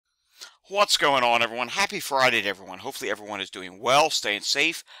What's going on, everyone? Happy Friday to everyone. Hopefully everyone is doing well, staying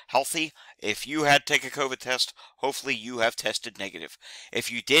safe, healthy. If you had to take a COVID test, hopefully you have tested negative. If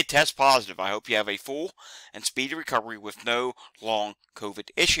you did test positive, I hope you have a full and speedy recovery with no long COVID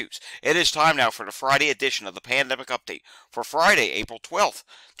issues. It is time now for the Friday edition of the Pandemic Update for Friday, April 12th,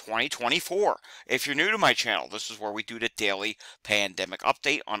 2024. If you're new to my channel, this is where we do the daily pandemic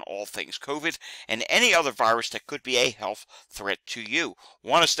update on all things COVID and any other virus that could be a health threat to you.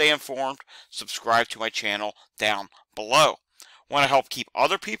 Want to stay informed? Subscribe to my channel down below. Want to help keep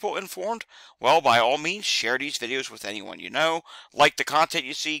other people informed? Well, by all means, share these videos with anyone you know. Like the content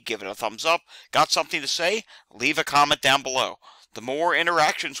you see, give it a thumbs up. Got something to say? Leave a comment down below. The more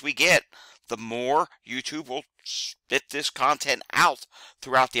interactions we get, the more YouTube will spit this content out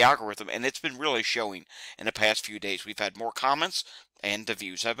throughout the algorithm, and it's been really showing in the past few days. We've had more comments, and the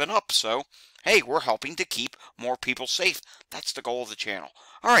views have been up, so hey, we're helping to keep more people safe. That's the goal of the channel.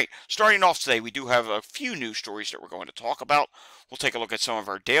 Alright, starting off today, we do have a few news stories that we're going to talk about. We'll take a look at some of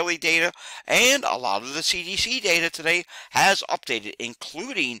our daily data, and a lot of the CDC data today has updated,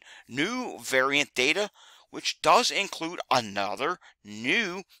 including new variant data, which does include another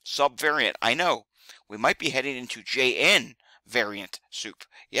new subvariant. I know, we might be heading into JN variant soup.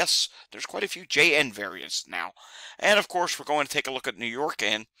 Yes, there's quite a few JN variants now. And of course, we're going to take a look at New York,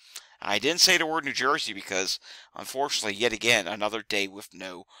 and I didn't say the word New Jersey because, unfortunately, yet again, another day with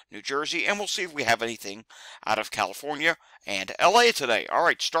no New Jersey, and we'll see if we have anything out of California and LA today.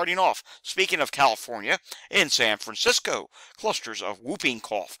 Alright, starting off, speaking of California, in San Francisco, clusters of whooping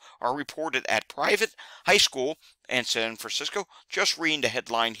cough are reported at private high school in San Francisco. Just reading the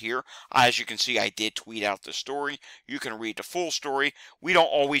headline here. As you can see, I did tweet out the story. You can read the full story. We don't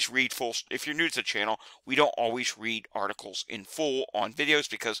always read full, if you're new to the channel, we don't always read articles in full on videos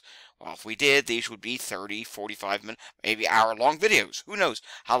because, well, if we did, these would be 30, 45 minute, maybe hour-long videos. Who knows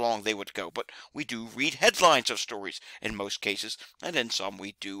how long they would go, but we do read headlines of stories in most cases, and in some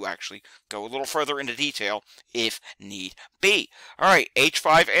we do actually go a little further into detail if need be. Alright,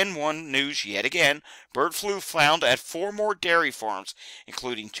 H5N1 news yet again. Bird flu found at 4 more dairy farms,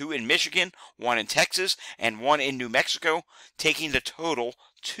 including 2 in Michigan, 1 in Texas, and 1 in New Mexico, taking the total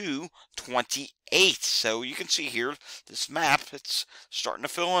to 28. So you can see here, this map, it's starting to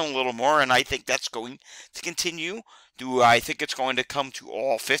fill in a little more, and I think that's going to continue. Do I think it's going to come to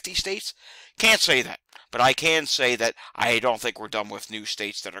all 50 states? Can't say that. But I can say that I don't think we're done with new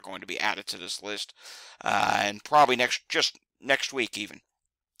states that are going to be added to this list. And probably just next week even.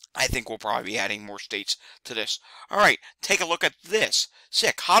 I think we'll probably be adding more states to this. Alright, take a look at this.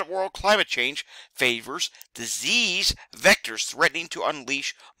 Sick. Hot world climate change favors disease vectors threatening to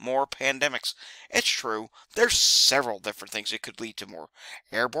unleash more pandemics. It's true. There's several different things it could lead to more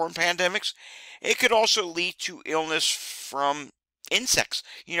airborne pandemics. It could also lead to illness from insects,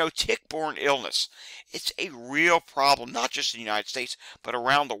 tick-borne illness. It's a real problem, not just in the United States, but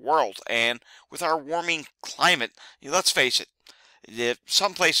around the world. And with our warming climate, let's face it,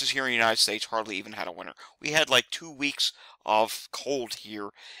 some places here in the United States hardly even had a winter. We had like 2 weeks of cold here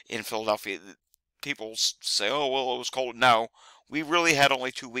in Philadelphia. People say, oh, well, it was cold. No, we really had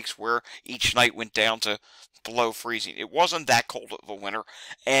only 2 weeks where each night went down to below freezing. It wasn't that cold of a winter,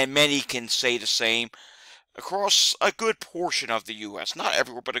 and many can say the same across a good portion of the U.S. Not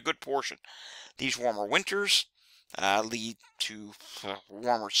everywhere, but a good portion. These warmer winters lead to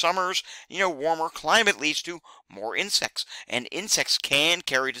warmer summers. Warmer climate leads to more insects, and insects can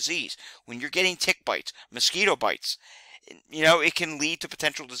carry disease. When you're getting tick bites, mosquito bites, it can lead to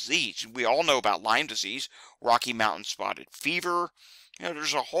potential disease. We all know about Lyme disease, Rocky Mountain spotted fever.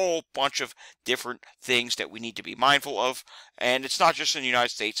 There's a whole bunch of different things that we need to be mindful of, and it's not just in the United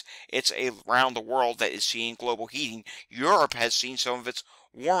States, it's around the world that is seeing global heating. Europe has seen some of its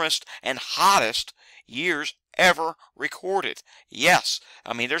warmest and hottest years ever recorded. Yes,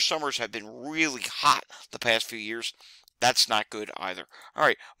 their summers have been really hot the past few years. That's not good either.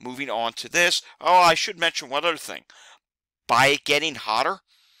 Alright, moving on to this. Oh, I should mention one other thing. By it getting hotter,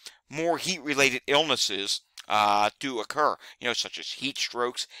 more heat-related illnesses do occur, such as heat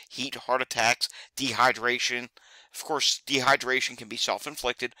strokes, heat heart attacks, dehydration. Of course, dehydration can be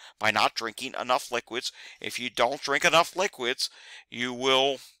self-inflicted by not drinking enough liquids. If you don't drink enough liquids, you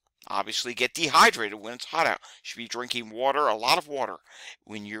will obviously get dehydrated when it's hot out. You should be drinking water, a lot of water,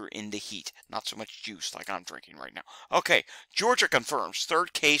 when you're in the heat. Not so much juice like I'm drinking right now. Okay, Georgia confirms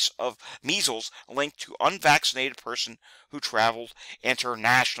 3rd case of measles linked to unvaccinated person who traveled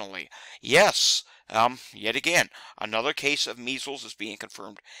internationally. Yes, Yet again, another case of measles is being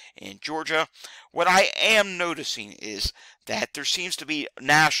confirmed in Georgia. What I am noticing is that there seems to be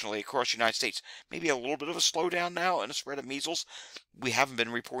nationally across the United States maybe a little bit of a slowdown now in the spread of measles. We haven't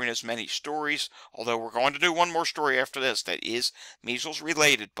been reporting as many stories, although we're going to do one more story after this that is measles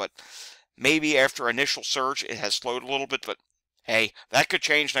related, but maybe after initial surge it has slowed a little bit, but hey, that could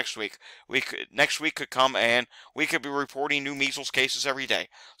change next week. Next week could come and we could be reporting new measles cases every day.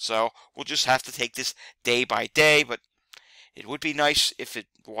 So we'll just have to take this day by day, but it would be nice if it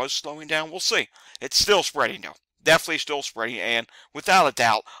was slowing down. We'll see. It's still spreading though. Definitely still spreading, and without a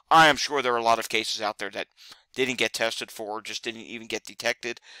doubt, I am sure there are a lot of cases out there that didn't get tested for, just didn't even get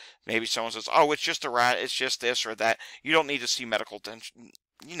detected. Maybe someone says, oh, it's just a rat, it's just this or that. You don't need to see medical attention.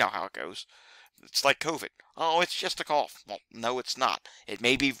 You know how it goes. It's like COVID. Oh, it's just a cough. Well, no, it's not. It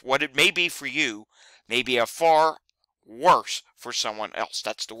may be what it may be for you, may be a far worse for someone else.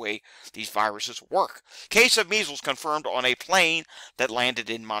 That's the way these viruses work. Case of measles confirmed on a plane that landed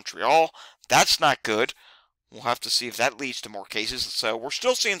in Montreal. That's not good. We'll have to see if that leads to more cases. So we're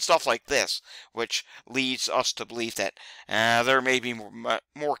still seeing stuff like this, which leads us to believe that there may be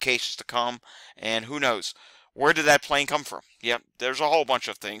more cases to come, and who knows. Where did that plane come from? Yep, there's a whole bunch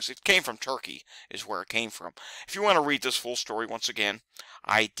of things. It came from Turkey, is where it came from. If you want to read this full story, once again,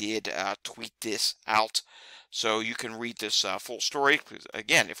 I did tweet this out, so you can read this full story.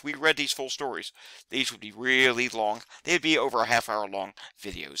 Again, if we read these full stories, these would be really long. They'd be over a half-hour long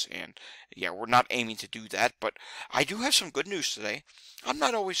videos, and yeah, we're not aiming to do that, but I do have some good news today. I'm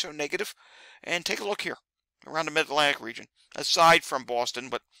not always so negative, and take a look here, around the Mid-Atlantic region, aside from Boston,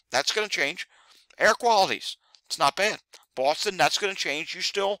 but that's going to change. Air qualities. It's not bad. Boston, that's going to change. You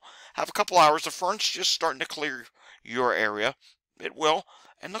still have a couple hours. The front's just starting to clear your area. It will.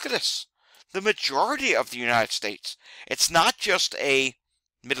 And look at this. The majority of the United States. It's not just a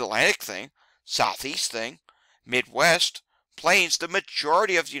Mid-Atlantic thing, Southeast thing, Midwest, Plains. The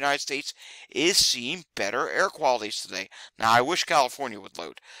majority of the United States is seeing better air qualities today. Now, I wish California would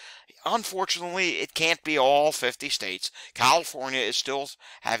load. Unfortunately, it can't be all 50 states. California is still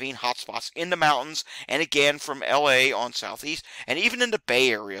having hotspots in the mountains, and again from LA on southeast, and even in the Bay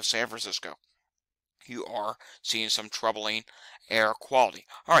Area of San Francisco. You are seeing some troubling air quality.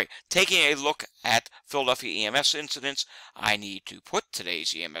 All right, taking a look at Philadelphia EMS incidents, I need to put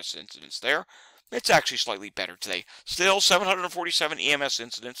today's EMS incidents there. It's actually slightly better today. Still 747 EMS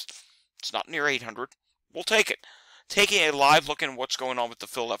incidents. It's not near 800. We'll take it. Taking a live look at what's going on with the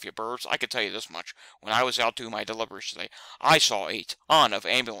Philadelphia Burbs, I can tell you this much. When I was out doing my deliveries today, I saw a ton of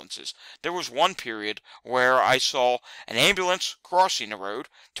ambulances. There was one period where I saw an ambulance crossing the road.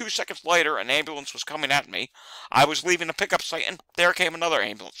 2 seconds later, an ambulance was coming at me. I was leaving the pickup site, and there came another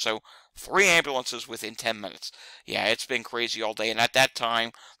ambulance. So 3 ambulances within 10 minutes. Yeah, it's been crazy all day, and at that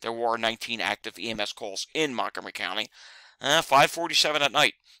time, there were 19 active EMS calls in Montgomery County. 5:47 at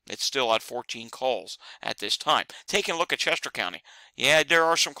night. It's still at 14 calls at this time. Taking a look at Chester County. Yeah, there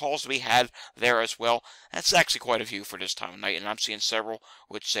are some calls to be had there as well. That's actually quite a few for this time of night, and I'm seeing several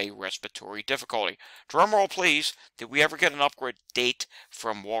which say respiratory difficulty. Drum roll, please. Did we ever get an upgrade date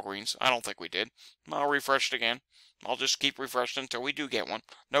from Walgreens? I don't think we did. I'll refresh it again. I'll just keep refreshing until we do get one.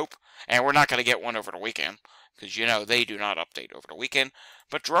 Nope. And we're not going to get one over the weekend, because you know they do not update over the weekend.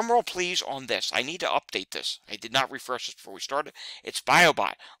 But drumroll please on this. I need to update this. I did not refresh this before we started. It's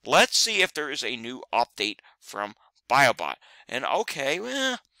BioBot. Let's see if there is a new update from BioBot. And okay,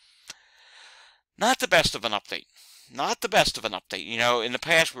 well, not the best of an update. Not the best of an update. You know, in the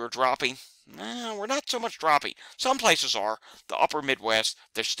past we were dropping. We're not so much dropping. Some places are. The upper Midwest,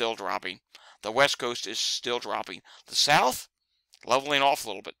 they're still dropping. The West Coast is still dropping. The South, leveling off a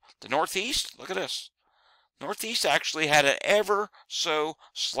little bit. The Northeast, look at this. Northeast actually had an ever so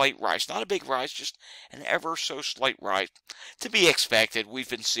slight rise. Not a big rise, just an ever so slight rise. To be expected, we've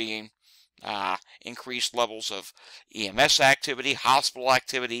been seeing increased levels of EMS activity, hospital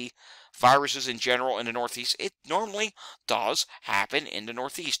activity, viruses in general in the Northeast. It normally does happen in the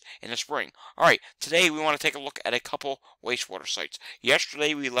Northeast in the spring. All right, today we want to take a look at a couple wastewater sites.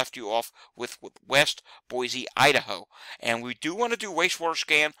 Yesterday we left you off with West Boise, Idaho, and we do want to do wastewater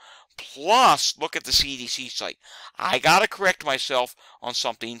scan plus look at the CDC site. I gotta correct myself on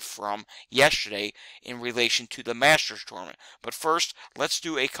something from yesterday in relation to the Masters tournament. But first, let's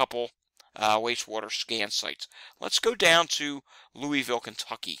do a couple wastewater scan sites. Let's go down to Louisville,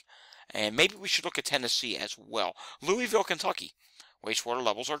 Kentucky. And maybe we should look at Tennessee as well. Louisville, Kentucky. Wastewater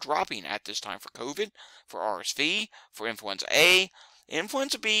levels are dropping at this time for COVID, for RSV, for influenza A.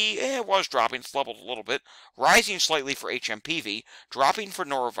 Influenza B was dropping, it's leveled a little bit, rising slightly for HMPV, dropping for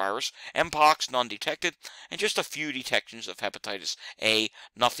norovirus, Mpox none detected, and just a few detections of hepatitis A,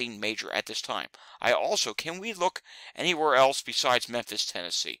 nothing major at this time. Can we look anywhere else besides Memphis,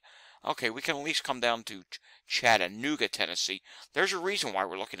 Tennessee? Okay, we can at least come down to Chattanooga, Tennessee. There's a reason why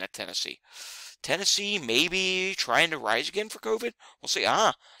we're looking at Tennessee. Tennessee maybe trying to rise again for COVID? We'll see.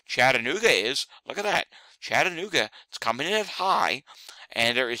 Chattanooga is. Look at that. Chattanooga, it's coming in at high,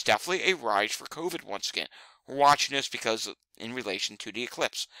 and there is definitely a rise for COVID once again. We're watching this because in relation to the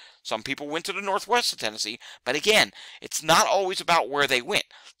eclipse. Some people went to the northwest of Tennessee, but again, it's not always about where they went.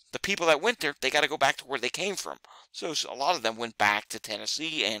 The people that went there, they got to go back to where they came from. So a lot of them went back to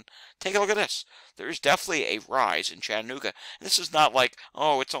Tennessee, and take a look at this. There is definitely a rise in Chattanooga. And this is not like,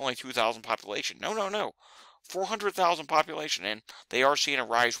 oh, it's only 2,000 population. No, no, no. 400,000 population, and they are seeing a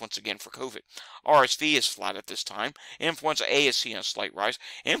rise once again for COVID. RSV is flat at this time. Influenza A is seeing a slight rise.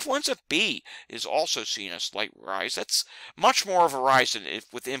 Influenza B is also seeing a slight rise. That's much more of a rise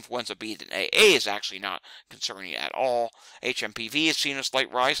with influenza B than A. A is actually not concerning at all. HMPV is seeing a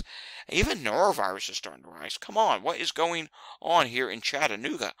slight rise. Even norovirus is starting to rise. Come on, what is going on here in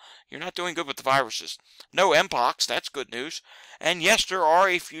Chattanooga? You're not doing good with the viruses. No Mpox, that's good news. And yes, there are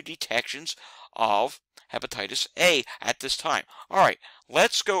a few detections of hepatitis A at this time. All right,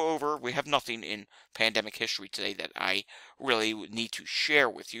 let's go over. We have nothing in pandemic history today that I really need to share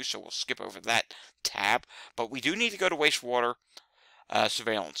with you, so we'll skip over that tab. But we do need to go to wastewater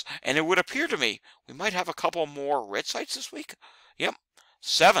surveillance. And it would appear to me we might have a couple more red sites this week. Yep,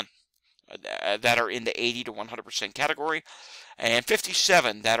 7 that are in the 80 to 100% category, and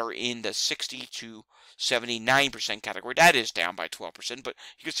 57 that are in the 60 to 79% category. That is down by 12%, but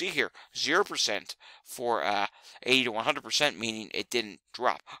you can see here 0% for 80 to 100%, meaning it didn't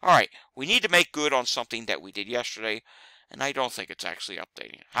drop. All right, we need to make good on something that we did yesterday, and I don't think it's actually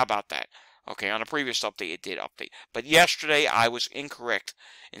updating. How about that? Okay, on a previous update, it did update. But yesterday, I was incorrect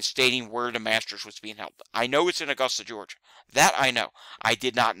in stating where the Masters was being held. I know it's in Augusta, Georgia. That I know. I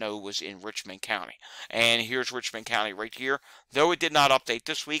did not know it was in Richmond County. And here's Richmond County right here. Though it did not update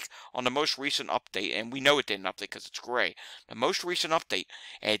this week, on the most recent update, and we know it didn't update because it's gray, the most recent update,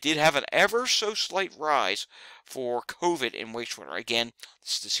 and it did have an ever so slight rise for COVID in wastewater. Again,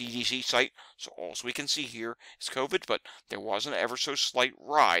 this is the CDC site, so all we can see here is COVID, but there was an ever so slight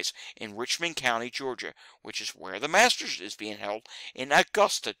rise in Richmond County, Georgia, which is where the Masters is being held in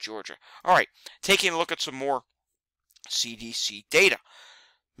Augusta, Georgia. All right, taking a look at some more CDC data.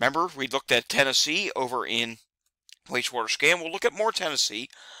 Remember, we looked at Tennessee over in wastewater scan. We'll look at more Tennessee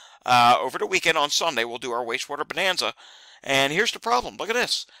over the weekend on Sunday. We'll do our wastewater bonanza. And here's the problem. Look at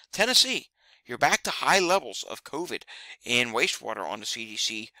this. Tennessee, you're back to high levels of COVID in wastewater on the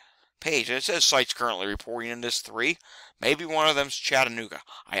CDC page. And it says sites currently reporting in this 3. Maybe one of them's Chattanooga.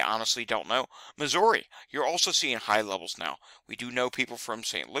 I honestly don't know. Missouri, you're also seeing high levels now. We do know people from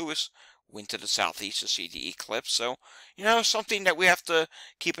St. Louis went to the southeast to see the eclipse. So, something that we have to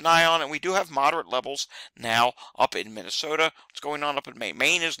keep an eye on. And we do have moderate levels now up in Minnesota. What's going on up in Maine?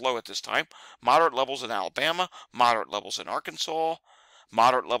 Maine is low at this time. Moderate levels in Alabama. Moderate levels in Arkansas.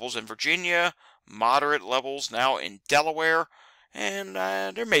 Moderate levels in Virginia. Moderate levels now in Delaware. And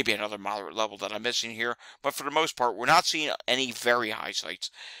there may be another moderate level that I'm missing here. But for the most part, we're not seeing any very high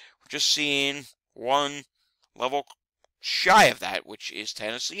sites. We're just seeing one level shy of that, which is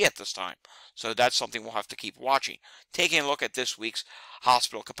Tennessee at this time. So that's something we'll have to keep watching. Taking a look at this week's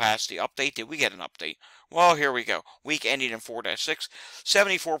hospital capacity update. Did we get an update? Well, here we go. Week ending in 4-6.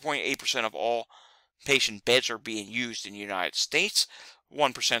 74.8% of all patient beds are being used in the United States.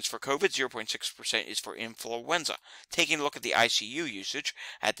 1% is for COVID, 0.6% is for influenza. Taking a look at the ICU usage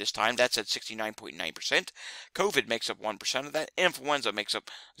at this time, that's at 69.9%. COVID makes up 1% of that. Influenza makes up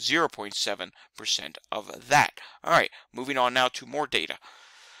 0.7% of that. All right, moving on now to more data.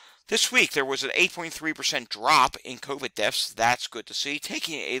 This week, there was an 8.3% drop in COVID deaths. That's good to see.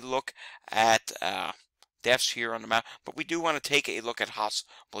 Taking a look at deaths here on the map, but we do want to take a look at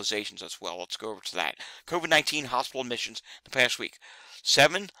hospitalizations as well. Let's go over to that. COVID-19 hospital admissions the past week.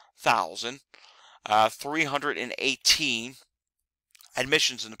 7,318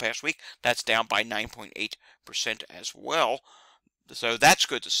 admissions in the past week. That's down by 9.8% as well. So that's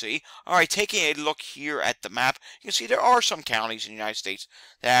good to see. All right, taking a look here at the map, you can see there are some counties in the United States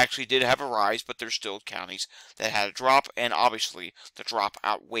that actually did have a rise, but there's still counties that had a drop, and obviously the drop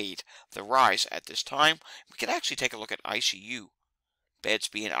outweighed the rise at this time. We can actually take a look at ICU beds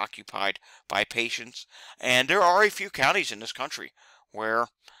being occupied by patients, and there are a few counties in this country where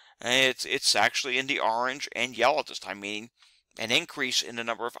it's actually in the orange and yellow at this time, meaning an increase in the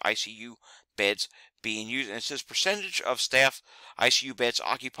number of ICU beds being used. And it says percentage of staff ICU beds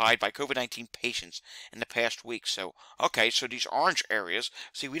occupied by COVID-19 patients in the past week. So, okay, so these orange areas,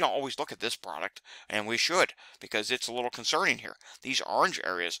 see, we don't always look at this product, and we should, because it's a little concerning here. These orange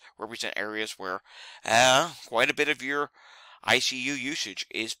areas represent areas where quite a bit of your ICU usage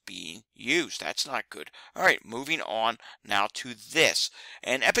is being used. That's not good. All right, moving on now to this.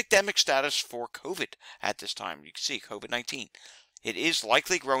 An epidemic status for COVID at this time. You can see COVID-19. It is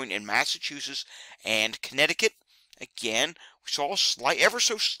likely growing in Massachusetts and Connecticut. Again, we saw a slight, ever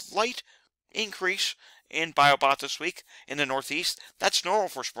so slight increase in Biobot this week in the Northeast. That's normal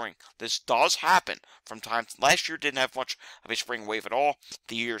for spring. This does happen from time to last year. Didn't have much of a spring wave at all.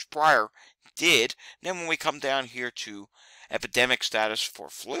 The years prior did. Then when we come down here to epidemic status for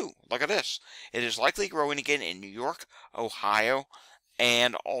flu, look at this. It is likely growing again in New York, Ohio,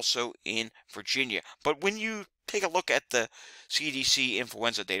 and also in Virginia. But when you take a look at the CDC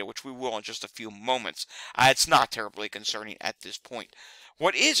influenza data, which we will in just a few moments, it's not terribly concerning at this point.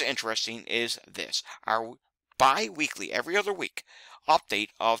 What is interesting is this, our bi-weekly, every other week, update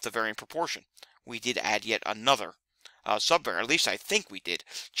of the variant proportion. We did add yet another subvariant, at least I think we did.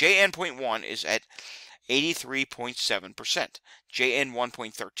 JN.1 is at 83.7%. JN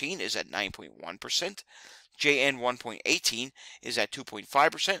 1.13 is at 9.1%. JN 1.18 is at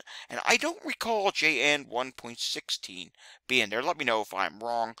 2.5%, and I don't recall JN 1.16 being there. Let me know if I'm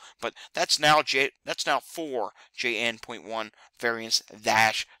wrong, but that's now 4 JN.1 variants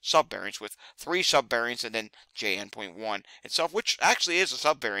dash subvariants with 3 subvariants and then JN.1 itself, which actually is a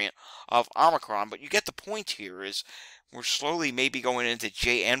subvariant of Omicron. But you get the point here is we're slowly maybe going into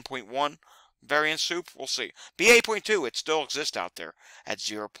JN.1 variant soup. We'll see. BA.2, it still exists out there at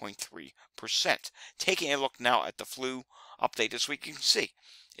 0.3%. Taking a look now at the flu update this week, you can see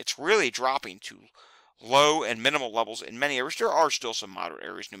it's really dropping to low and minimal levels in many areas. There are still some moderate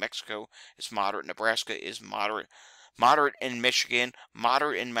areas. New Mexico is moderate. Nebraska is moderate. Moderate in Michigan,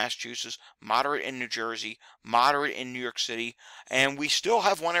 moderate in Massachusetts, moderate in New Jersey, moderate in New York City, and we still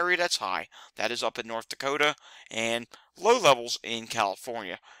have one area that's high. That is up in North Dakota, and low levels in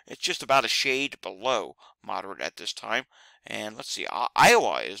California. It's just about a shade below moderate at this time. And let's see,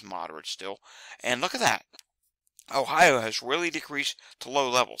 Iowa is moderate still. And look at that. Ohio has really decreased to low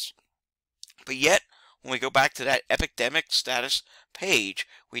levels. But yet, when we go back to that epidemic status page,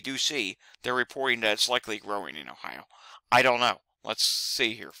 we do see they're reporting that it's likely growing in Ohio. I don't know. Let's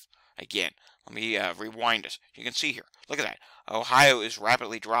see here. Again, let me rewind this. You can see here. Look at that. Ohio is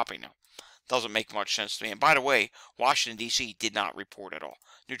rapidly dropping now. Doesn't make much sense to me. And by the way, Washington, D.C. did not report at all.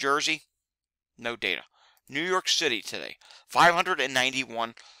 New Jersey, no data. New York City today,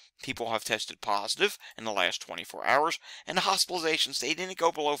 591 people have tested positive in the last 24 hours, and the hospitalizations, they didn't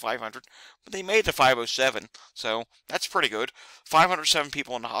go below 500, but they made the 507, so that's pretty good. 507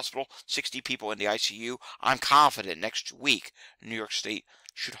 people in the hospital, 60 people in the ICU. I'm confident next week New York State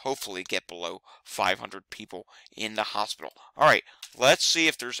should hopefully get below 500 people in the hospital. All right, let's see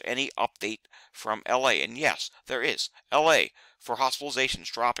if there's any update from LA, and yes, there is. LA, for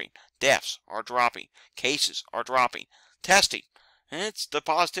hospitalizations dropping, deaths are dropping, cases are dropping, testing. It's the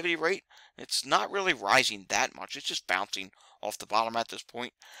positivity rate. It's not really rising that much. It's just bouncing off the bottom at this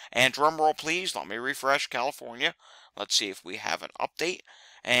point. And drum roll, please. Let me refresh California. Let's see if we have an update.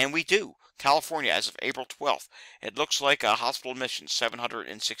 And we do. California, as of April 12th, it looks like hospital admissions,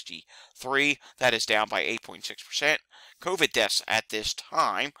 763. That is down by 8.6%. COVID deaths at this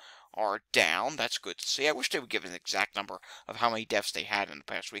time are down. That's good to see. I wish they would give an exact number of how many deaths they had in the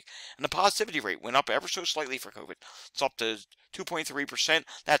past week. And the positivity rate went up ever so slightly for COVID. It's up to 2.3%.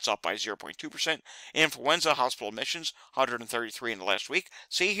 That's up by 0.2%. Influenza hospital admissions, 133 in the last week.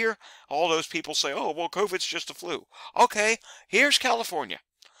 See here? All those people say, oh, well, COVID's just a flu. Okay, here's California.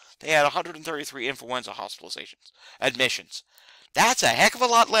 They had 133 influenza hospitalizations, admissions. That's a heck of a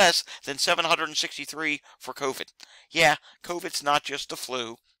lot less than 763 for COVID. Yeah, COVID's not just the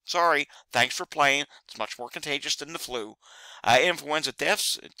flu. Sorry, thanks for playing. It's much more contagious than the flu. Influenza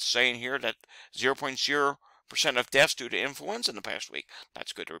deaths, it's saying here that 0.0% of deaths due to influenza in the past week.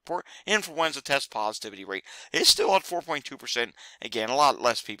 That's good to report. Influenza test positivity rate is still at 4.2%. Again, a lot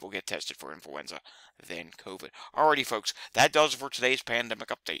less people get tested for influenza than COVID. Alrighty, folks, that does it for today's pandemic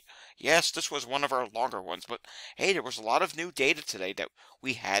update. Yes, this was one of our longer ones, but hey, there was a lot of new data today that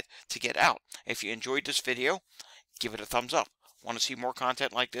we had to get out. If you enjoyed this video, give it a thumbs up. Want to see more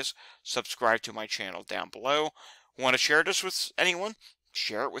content like this? Subscribe to my channel down below. Want to share this with anyone?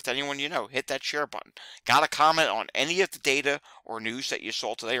 Share it with anyone you know. Hit that share button. Got a comment on any of the data or news that you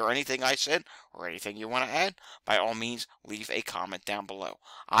saw today, or anything I said, or anything you want to add? By all means, leave a comment down below.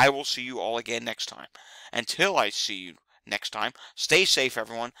 I will see you all again next time. Until I see you next time. Stay safe,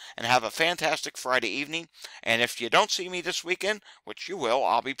 everyone, and have a fantastic Friday evening. And if you don't see me this weekend, which you will,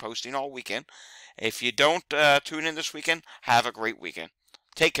 I'll be posting all weekend. If you don't tune in this weekend, have a great weekend.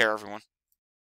 Take care, everyone.